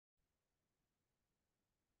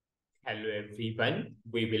Hello everyone,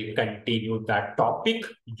 we will continue the topic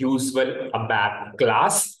usual ABAP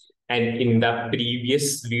class, and in the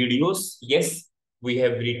previous videos, yes, we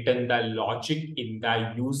have written the logic in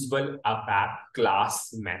the usual ABAP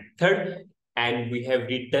class method, and we have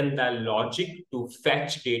written the logic to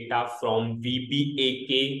fetch data from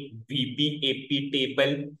VBAK, VBAP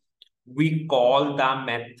table. We call the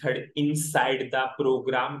method inside the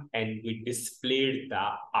program and we displayed the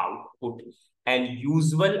output. And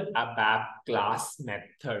usual ABAP class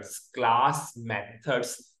methods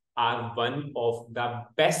are one of the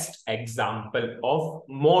best example of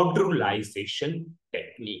modularization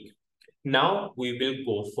technique. Now we will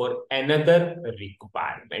go for another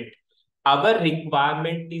requirement. Our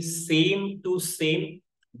requirement is same to same.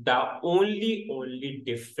 The only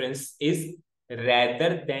difference is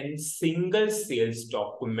rather than single sales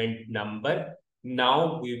document number,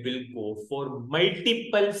 now we will go for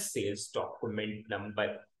multiple sales document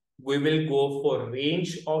number. We will go for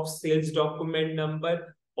range of sales document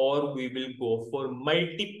number, or we will go for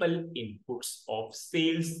multiple inputs of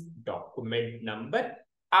sales document number.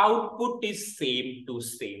 Output is same to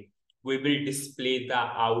same. We will display the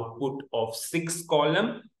output of 6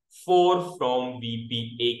 column, 4 from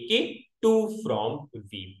VBAK, 2 from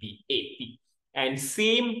VBAP. And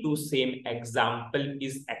same to same example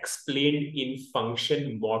is explained in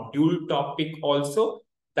function module topic also.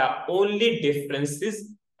 The only difference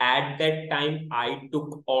is at that time I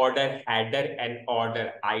took order header and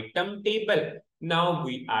order item table. Now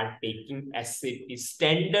we are taking SAP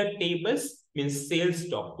standard tables, means sales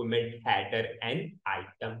document header and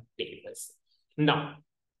item tables. Now,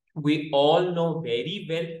 we all know very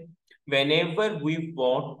well, whenever we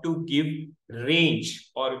want to give range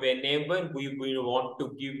or whenever we want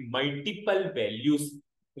to give multiple values,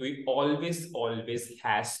 we always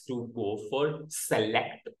has to go for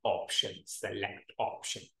select option.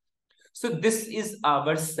 So this is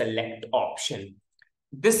our select option.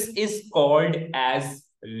 This is called as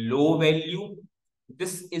low value.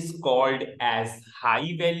 This is called as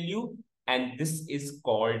high value. And this is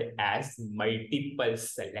called as multiple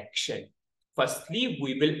selection. Firstly,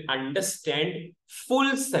 we will understand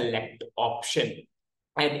full select option.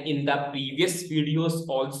 And in the previous videos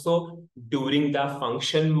also, during the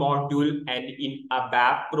function module and in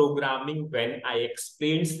ABAP programming, when I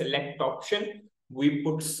explained select option, we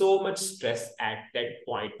put so much stress at that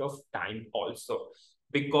point of time also.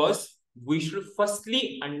 Because we should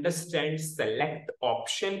firstly understand select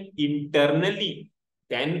option internally,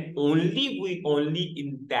 then only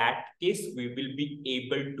in that case we will be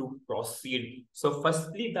able to proceed. So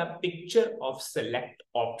firstly, the picture of select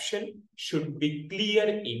option should be clear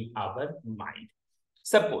in our mind.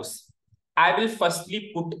 Suppose I will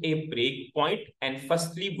firstly put a breakpoint and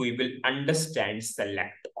firstly we will understand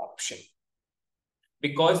select option.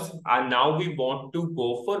 Because now we want to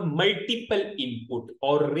go for multiple input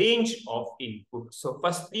or range of input. So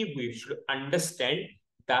firstly, we should understand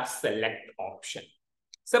the select option.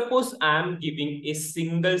 Suppose I'm giving a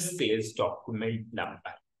single sales document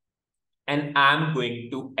number and I'm going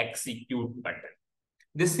to execute button.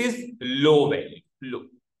 This is low value, low.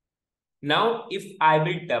 Now, if I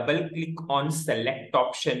will double click on select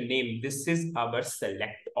option name, this is our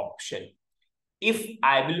select option. If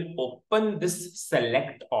I will open this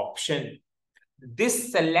select option,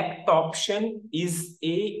 this select option is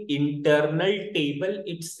a internal table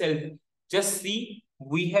itself. Just see,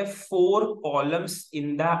 we have 4 columns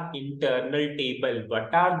in the internal table.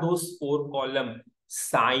 What are those 4 columns?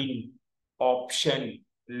 Sign, option,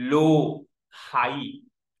 low, high.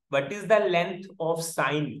 What is the length of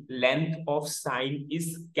sign? Length of sign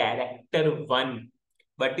is character 1.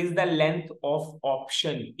 What is the length of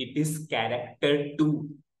option? It is character 2.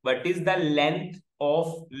 What is the length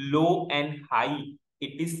of low and high?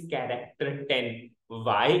 It is character 10.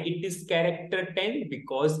 Why it is character 10?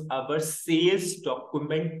 Because our sales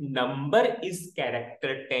document number is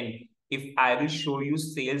character 10. If I will show you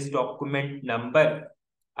sales document number,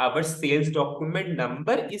 our sales document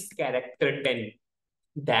number is character 10.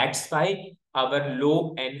 That's why our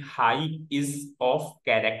low and high is of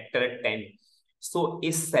character 10. So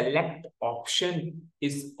a select option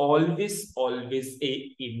is always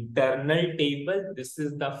a internal table. This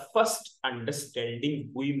is the first understanding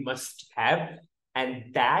we must have.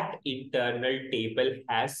 And that internal table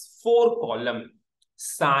has 4 columns: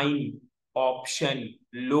 sign, option,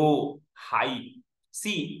 low, high.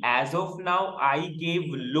 See, as of now, I gave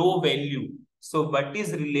low value. So what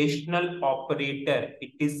is relational operator?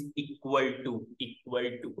 It is equal to.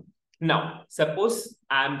 Now, suppose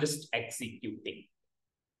I'm just executing.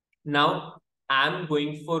 Now, I'm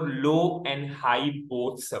going for low and high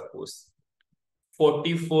both, suppose.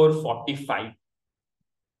 44, 45.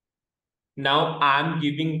 Now I'm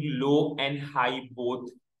giving low and high both.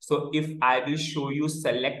 So if I will show you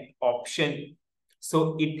select option,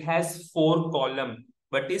 so it has 4 column.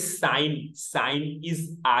 What is sign? Sign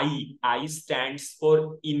is I. I stands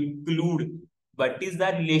for include. What is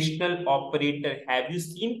the relational operator? Have you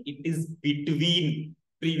seen? It is between.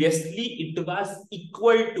 Previously, it was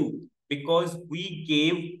equal to, because we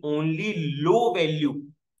gave only low value.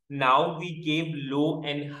 Now we gave low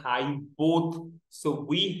and high both. So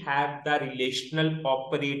we have the relational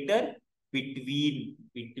operator between.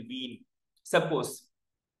 Suppose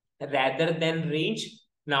rather than range,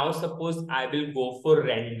 now suppose I will go for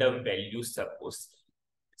random value. Suppose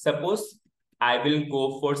I will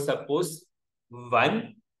go for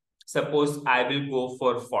 1. Suppose I will go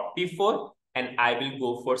for 44 and I will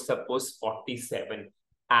go for suppose 47.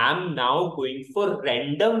 I'm now going for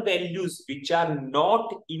random values which are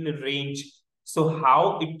not in range. So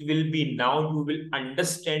how it will be now, you will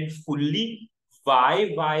understand fully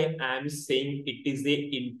why I'm saying it is a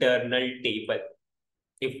internal table.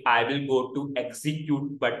 If I will go to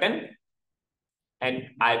execute button and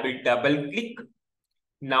I will double click,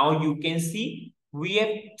 now you can see we have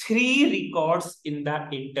 3 records in the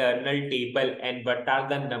internal table. And what are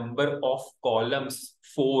the number of columns?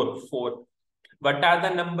 4. What are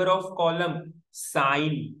the number of column?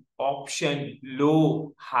 Sign, option,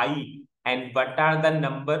 low, high. And what are the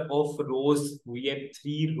number of rows? We have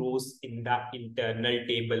 3 rows in the internal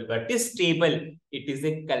table. What is table? It is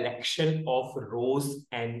a collection of rows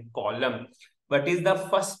and column. What is the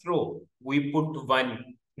first row? We put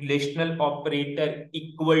 1. Relational operator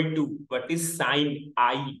equal to. What is sign?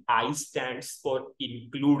 I. I stands for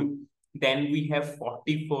include. Then we have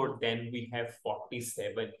 44. Then we have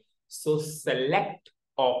 47. So select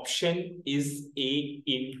option is a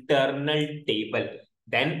internal table.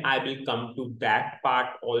 Then I will come to that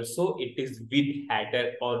part also. It is with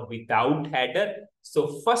header or without header.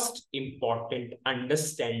 So first important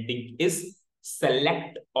understanding is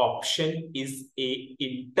select option is a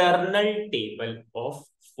internal table of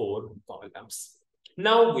 4 columns.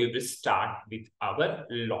 Now we will start with our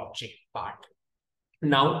logic part.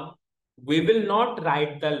 Now we will not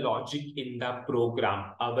write the logic in the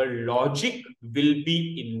program. Our logic will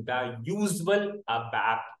be in the usual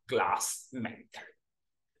ABAP class method.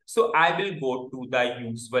 So I will go to the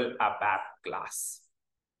usual ABAP class.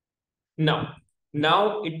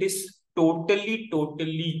 Now it is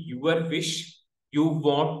totally your wish. You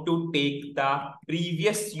want to take the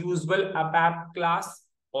previous usual ABAP class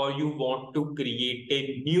or you want to create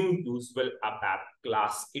a new usual ABAP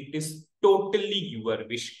class. It is totally your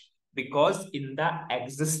wish, because in the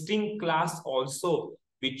existing class also,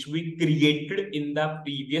 which we created in the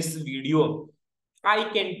previous video, I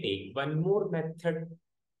can take one more method.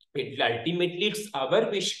 Ultimately, it's our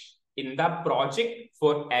wish. In the project,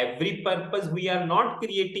 for every purpose, we are not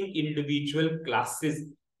creating individual classes.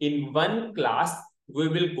 In one class, we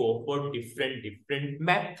will go for different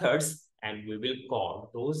methods and we will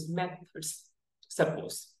call those methods.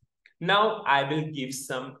 Suppose, now I will give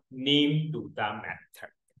some name to the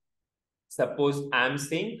method. Suppose I'm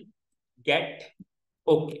saying get,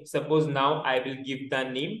 okay, suppose now I will give the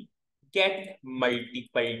name get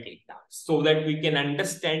multiple data, so that we can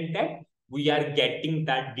understand that we are getting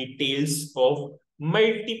the details of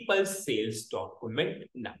multiple sales document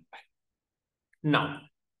number.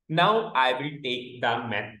 Now I will take the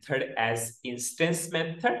method as instance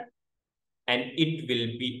method and it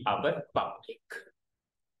will be our public.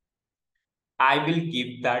 I will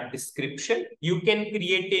give that description. You can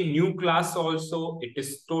create a new class also. It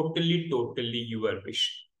is totally your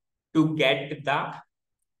wish to get the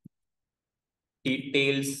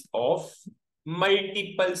details of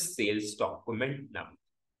multiple sales document number.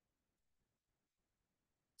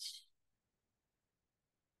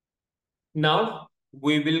 Now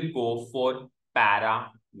we will go for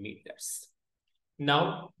parameters.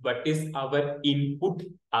 Now what is our input?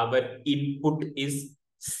 Our input is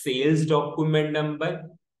sales document number.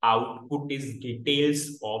 Output is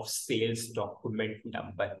details of sales document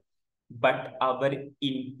number. But our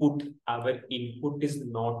input is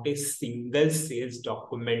not a single sales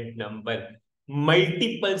document number,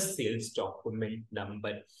 multiple sales document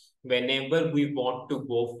number. Whenever we want to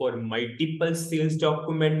go for multiple sales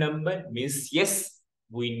document number, means yes,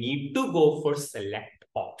 we need to go for select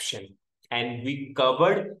option. And we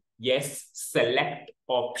covered, yes, select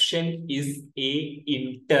option is a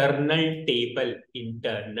internal table.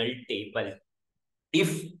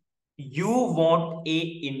 If you want a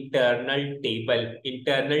internal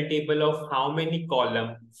table of how many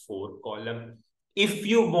column? 4 column. If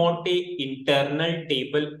you want a internal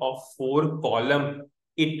table of 4 column,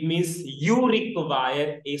 it means you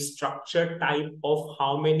require a structure type of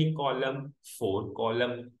how many column? 4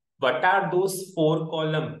 column. What are those 4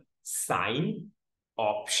 column? Sign,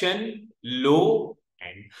 option, low,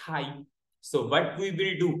 and high. So what we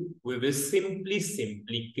will do? We will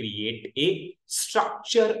simply create a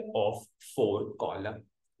structure of 4 column.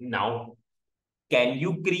 Now, can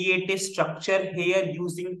you create a structure here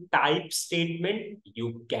using type statement?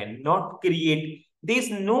 You cannot create. There is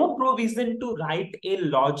no provision to write a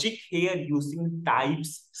logic here using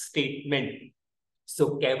types statement.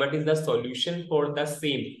 So, okay, what is the solution for the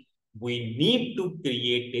same? We need to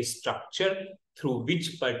create a structure through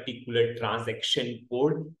which particular transaction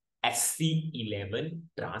code, SC11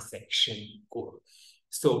 transaction code.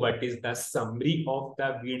 So, what is the summary of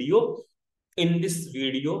the video? In this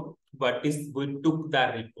video, we took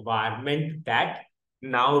the requirement that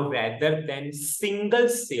now rather than single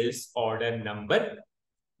sales order number,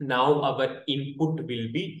 now our input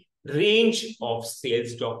will be range of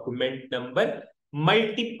sales document number,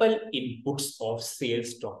 multiple inputs of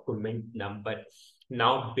sales document number.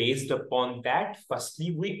 Now, based upon that,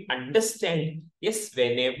 firstly, we understand, yes,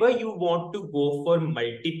 whenever you want to go for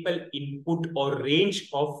multiple input or range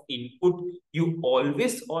of input, you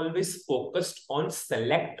always focused on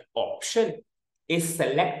select option. A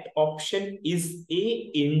select option is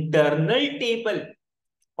a internal table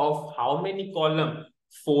of how many column?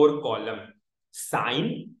 4 column.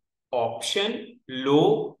 Sign, option,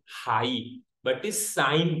 low, high. What is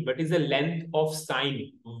sign? What is the length of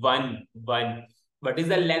sign? 1, 1. What is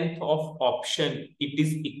the length of option? It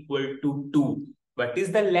is equal to 2. What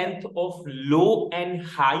is the length of low and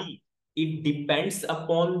high? It depends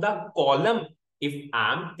upon the column. If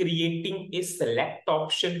I'm creating a select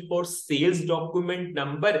option for sales document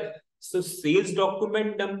number, so sales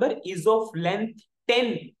document number is of length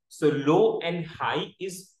 10. So low and high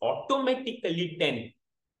is automatically 10.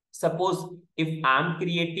 Suppose if I'm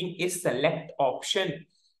creating a select option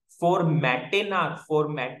for Matenar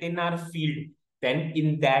field, then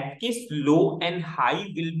in that case, low and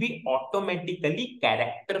high will be automatically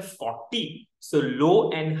character 40. So low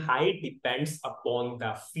and high depends upon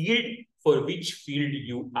the field for which field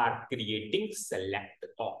you are creating select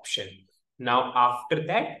option. Now, after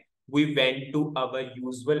that, we went to our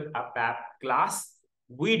usual ABAP class.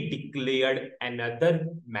 We declared another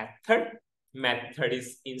method. Method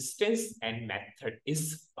is instance and method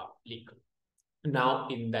is public. Now,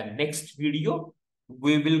 in the next video,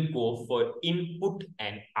 we will go for input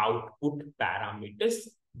and output parameters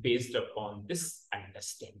based upon this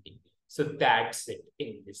understanding. So that's it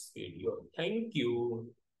in this video. Thank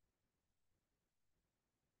you.